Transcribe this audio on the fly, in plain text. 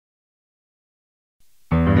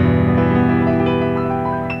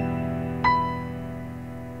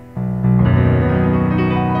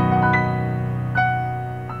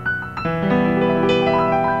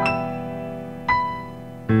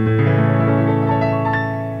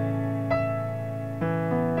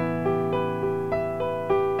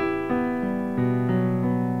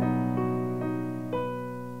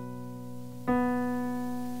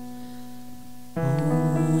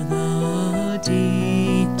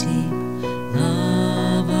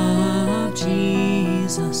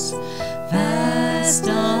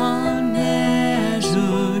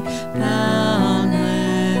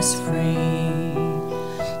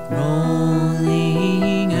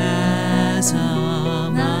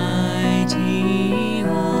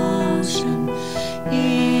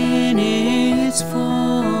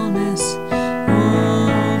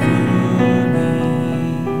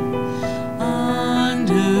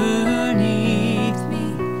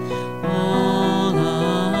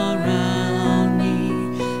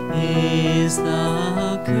is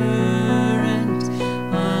the current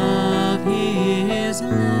of His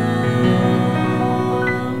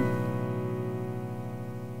love,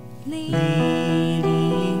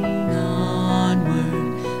 leading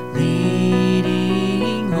onward,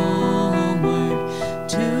 leading homeward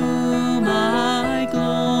to my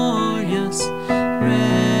glorious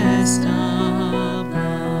rest above.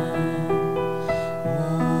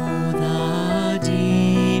 Oh, the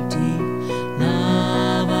deep, deep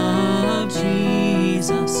love of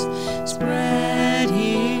Jesus spread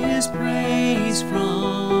His praise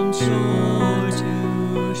from shore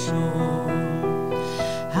to shore.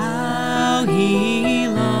 How He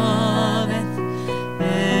loveth,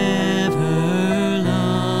 ever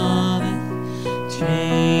loveth,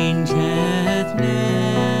 changeth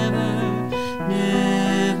never,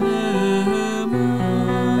 nevermore.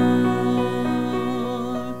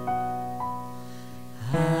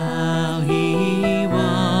 How He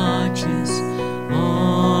watches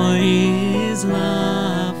o'er His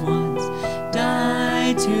loved ones,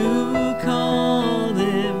 died to call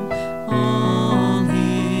them all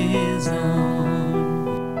His own.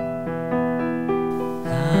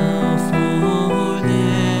 How for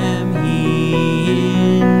them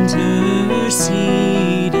He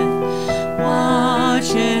intercedeth,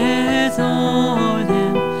 watcheth o'er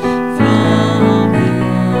them from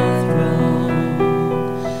His throne.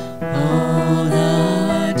 Oh,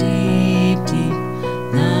 the deep, deep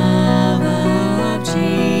love of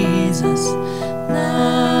Jesus,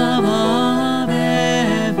 love of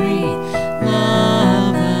every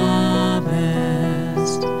love the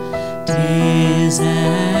best. 'Tis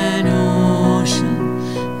an ocean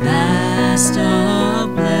vast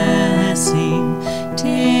of blessing,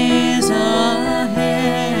 'tis a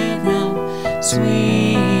haven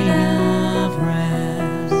sweet of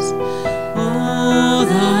rest. Oh,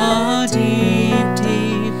 the deep,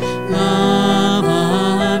 deep love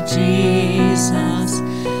of Jesus,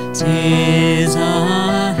 'tis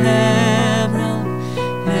a heaven,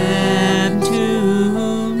 heaven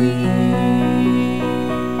to me.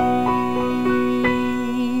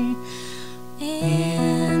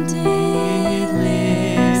 And it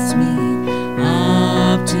lifts me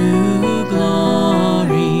up to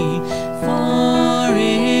glory, for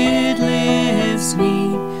it lifts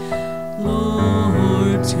me,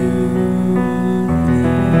 Lord, to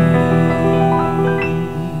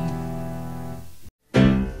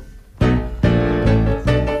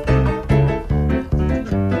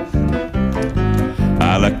I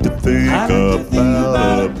like to think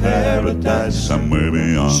about a paradise somewhere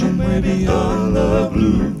beyond the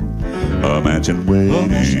blue. A mansion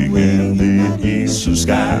waiting in the eastern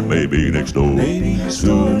sky, maybe next door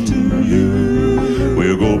to you.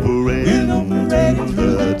 We'll go parading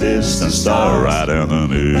through the distant star right down the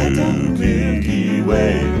Milky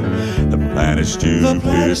Way. The planets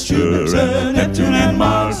Jupiter and Neptune and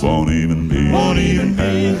Mars won't even be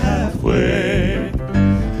halfway.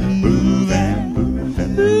 Move and move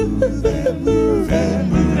and move and move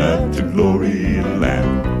and move up to glory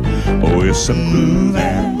land. Oh, yes, and move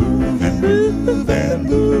and move and move and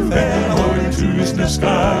move and hold into the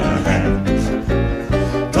sky.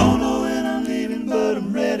 Don't know when I'm leaving, but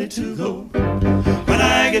I'm ready to go. When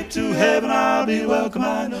I get to heaven, I'll be welcome,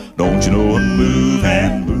 I know. Don't you know? Move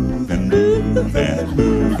and move and move and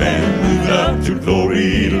move and move up to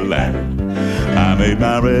glory land. I made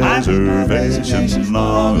my reservations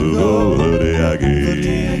long ago, the day I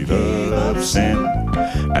gave up sin.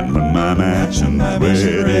 And when my mansion's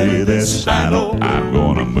ready, this I know I'm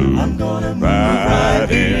gonna move right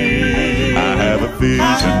in. I have a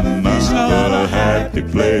vision of a happy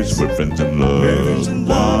place where friends and loved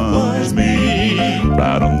ones meet,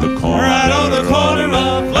 right on the corner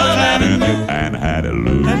of Love Avenue and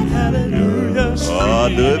Hallelujah. Oh,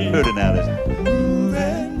 do it pretty now.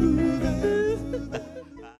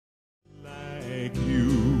 Like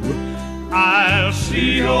you, I'll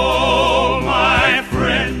see all my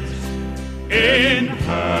friends in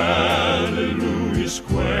Hallelujah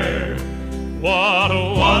Square. What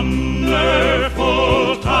a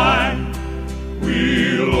wonderful time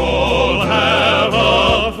we'll all have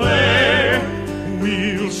up there.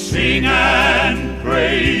 We'll sing and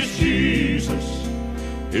praise Jesus,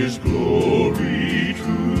 His glory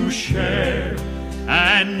to share.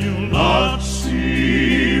 And you'll not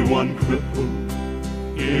see one cripple